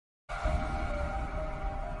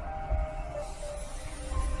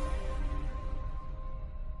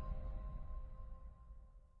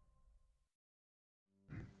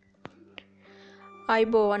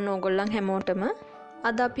අයිබෝවන් ඕගොල්ලන් හැමෝටම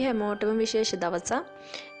අද අපි හැමෝටම විශේෂ දවසක්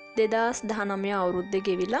 2019 අවුරුද්ද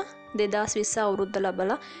ගෙවිලා 2020 අවුරුද්ද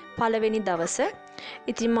ලබලා පළවෙනි දවස.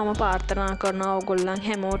 ඉතින් මම ප්‍රාර්ථනා කරනවා ඕගොල්ලන්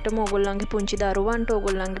හැමෝටම ඕගොල්ලන්ගේ පුංචි දරුවන්ට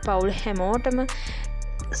ඕගොල්ලන්ගේ පවුල් හැමෝටම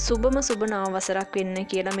සුබම සුබ නව වසරක් වෙන්න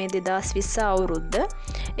කියලා මේ 2020 අවුරුද්ද.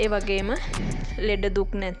 ඒ වගේම ලෙඩ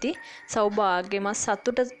දුක් නැති සෞභාග්‍යමත්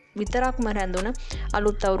සතුට විතරක්ම රැඳුන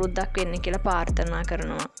අලුත් අවුරුද්දක් වෙන්න කියලා ප්‍රාර්ථනා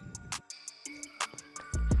කරනවා.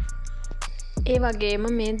 ඒ වගේම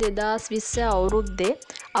මේ 2020 අවුරුද්දේ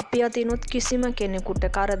අපි අතිනුත් කිසිම කෙනෙකුට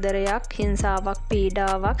කරදරයක්, හිංසාවක්,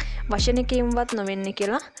 පීඩාවක් වචනකින්වත් නොවෙන්න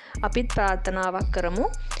කියලා අපිත් ප්‍රාර්ථනාවක් කරමු.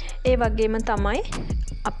 ඒ වගේම තමයි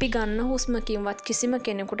අපි ගන්න හුස්මකින්වත් කිසිම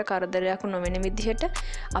කෙනෙකුට කරදරයක් නොවන විදිහට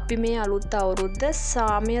අපි මේ අලුත් අවුරුද්ද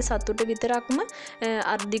සාමය සතුට විතරක්ම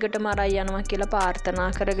අර්ධිකටම අරයි යනවා කියලා ප්‍රාර්ථනා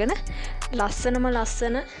කරගෙන ලස්සන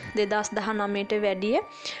 2019ට වැඩිය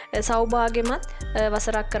සෞභාග්‍යමත්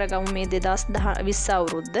වසරක් කරගමු මේ 2020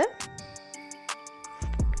 අවුරුද්ද.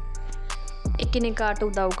 එකිනෙකාට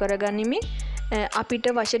උදව් කරගනිමින් අපිට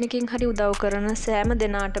වචනකින් හරි උදව් කරන සෑම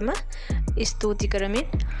දෙනාටම ස්තුති කරමින්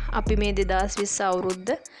අපි මේ 2020 අවුරුද්ද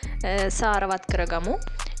සාරවත් කරගමු.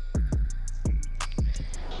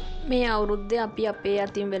 මේ අවුරුද්දේ අපි අපේ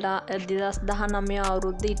අතින් වෙලා 2019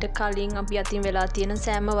 අවුරුද්ද ඊට කලින් අපි අතින් වෙලා තියෙන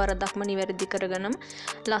සෑම වරදක්ම නිවැරදි කරගෙනම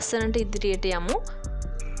ලස්සනට ඉදිරියට යමු.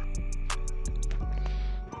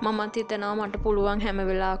 මමත් හිතනවා මට පුළුවන් හැම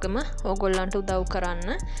වෙලාවකම ඕගොල්ලන්ට උදව් කරන්න.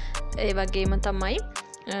 ඒ වගේම තමයි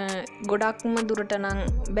ගොඩක්ම දුරට නම්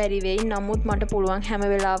බැරි වෙයි. නමුත් මට පුළුවන් හැම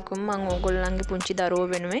වෙලාවකම මම ඕගොල්ලන්ගේ පුංචි දරුවෝ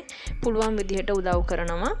වෙනුවෙන් පුළුවන් විදිහට උදව්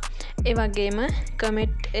කරනවා. ඒ වගේම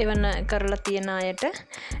කමෙන්ට් එවන කරලා තියෙන අයට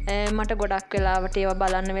මට ගොඩක් වෙලාවට ඒවා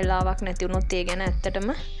බලන්න වෙලාවක් නැති වුණොත් ඒ ගැන ඇත්තටම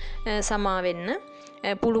සමා වෙන්න.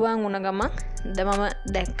 පුළුවන් වුණ ගමන් මම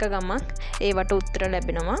දැක්ක ගමන් ඒවට උත්තර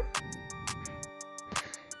ලැබෙනවා.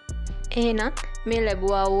 එහෙනම් මේ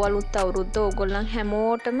ලැබුවා වූ අලුත් අවුරුද්ද ඕගොල්ලන්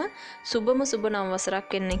හැමෝටම සුබම සුබ නව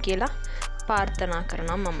වසරක් වෙන්න කියලා ප්‍රාර්ථනා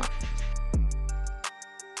කරනවා මම.